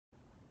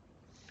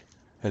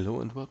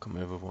Hello and welcome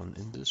everyone.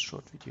 In this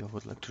short video I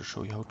would like to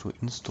show you how to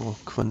install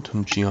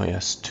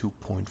QGIS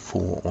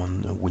 2.4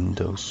 on a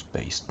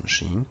Windows-based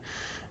machine.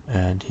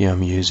 And here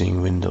I'm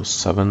using Windows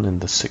 7 in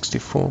the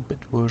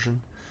 64-bit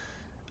version.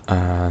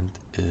 And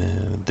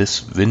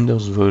this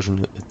Windows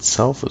version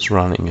itself is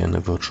running in a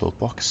virtual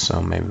box,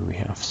 so maybe we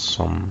have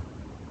some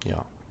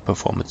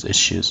performance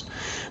issues.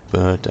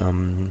 But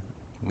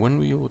when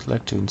we would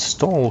like to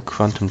install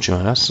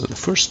QGIS, the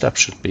first step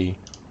should be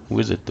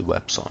visit the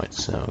website.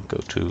 So go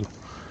to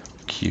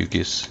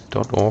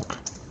QGIS.org,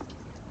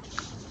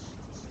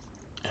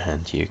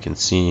 and here you can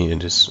see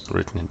it is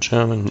written in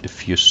German.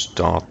 If you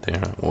start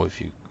there, or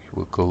if you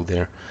will go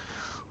there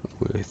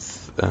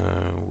with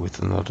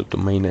another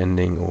domain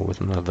ending or with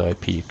another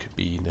IP, it could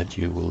be that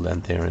you will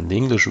land there in the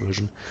English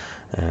version,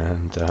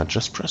 and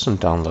just press on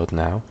download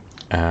now.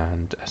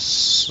 And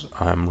as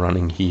I'm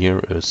running here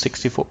a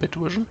 64-bit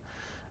version,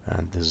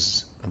 and this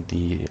is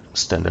the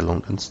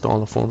standalone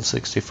installer for the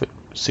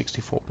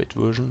 64-bit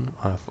version,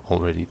 I've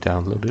already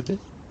downloaded it.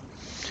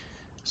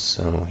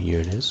 So here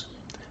it is.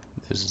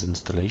 This is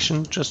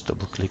installation. Just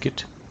double click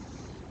it.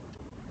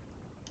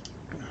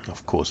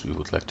 Of course we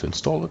would like to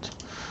install it.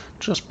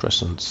 Just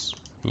press on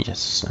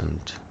yes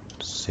and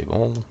save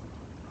all.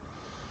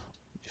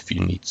 If you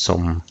need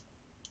some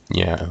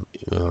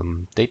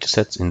data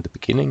sets in the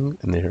beginning,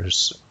 and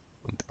there's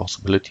the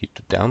possibility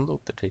to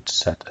download the data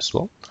set as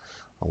well.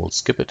 I will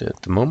skip it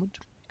at the moment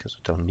because I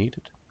don't need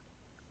it.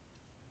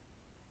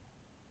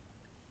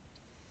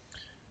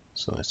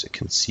 So as you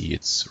can see,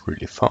 it's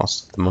really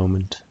fast at the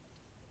moment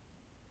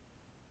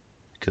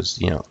because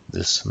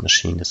this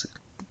machine is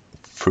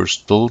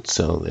first built,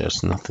 so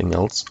there's nothing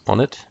else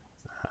on it,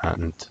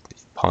 and the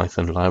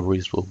Python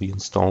libraries will be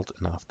installed,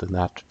 and after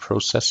that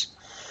process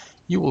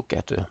you will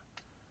get a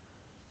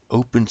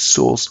open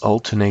source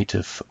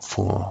alternative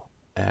for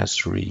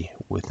Esri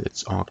with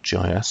its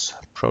ArcGIS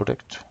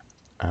product,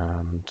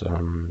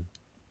 and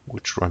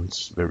which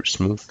runs very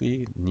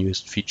smoothly. The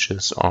newest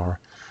features are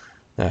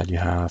that you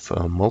have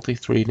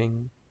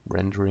multi-threading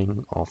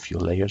rendering of your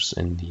layers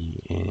in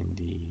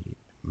the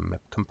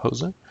map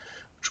composer,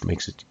 which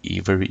makes it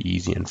very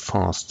easy and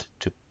fast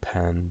to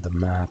pan the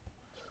map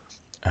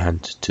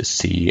and to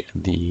see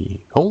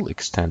the whole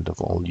extent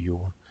of all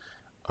your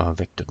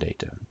vector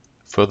data.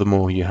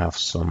 Furthermore, you have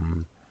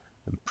some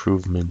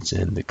improvements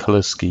in the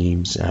color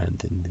schemes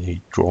and in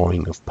the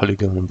drawing of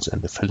polygons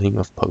and the filling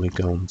of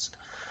polygons.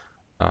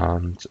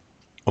 And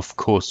of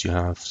course, you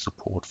have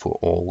support for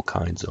all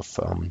kinds of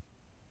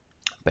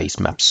base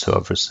map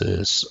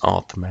services,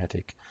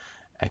 automatic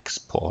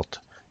export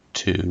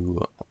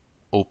to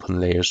open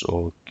layers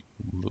or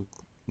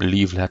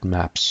leaflet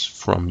maps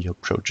from your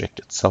project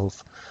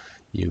itself.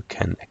 You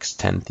can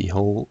extend the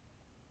whole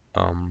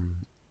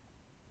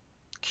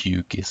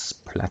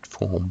QGIS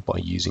platform by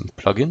using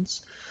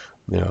plugins.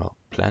 There are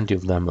plenty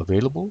of them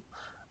available,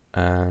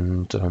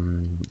 and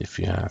if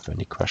you have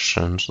any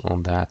questions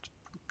on that,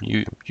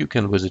 you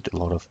can visit a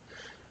lot of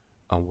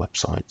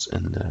websites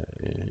on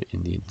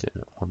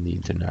the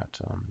internet.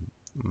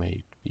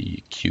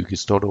 Maybe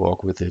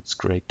QGIS.org with its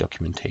great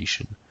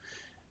documentation,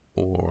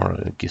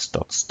 or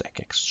GIS.stack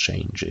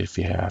Exchange if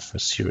you have a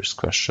serious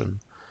question.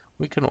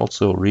 We can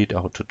also read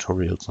our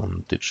tutorials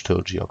on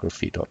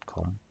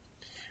digitalgeography.com,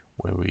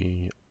 where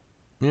we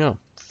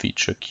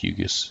feature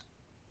QGIS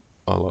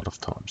a lot of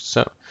times.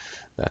 So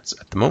that's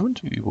at the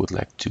moment. We would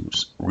like to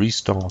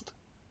restart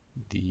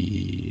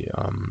the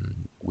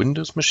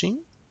Windows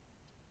machine.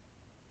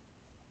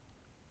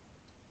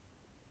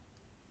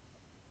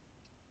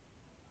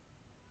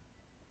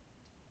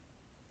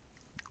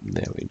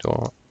 There we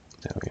go.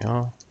 There we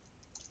are.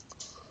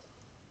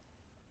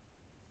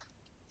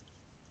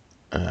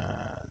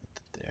 And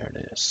there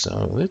it is.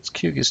 So it's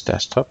QGIS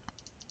Desktop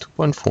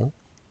 2.4.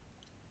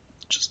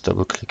 Just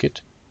double click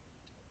it.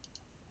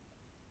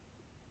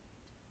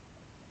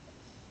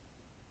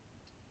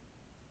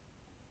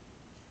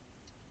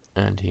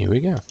 And here we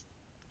go.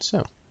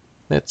 So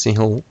let's see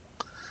how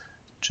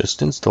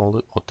just install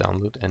it, or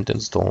download and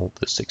install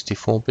the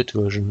 64-bit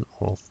version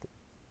of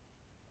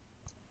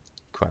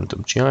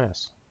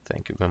QGIS.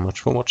 Thank you very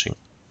much for watching.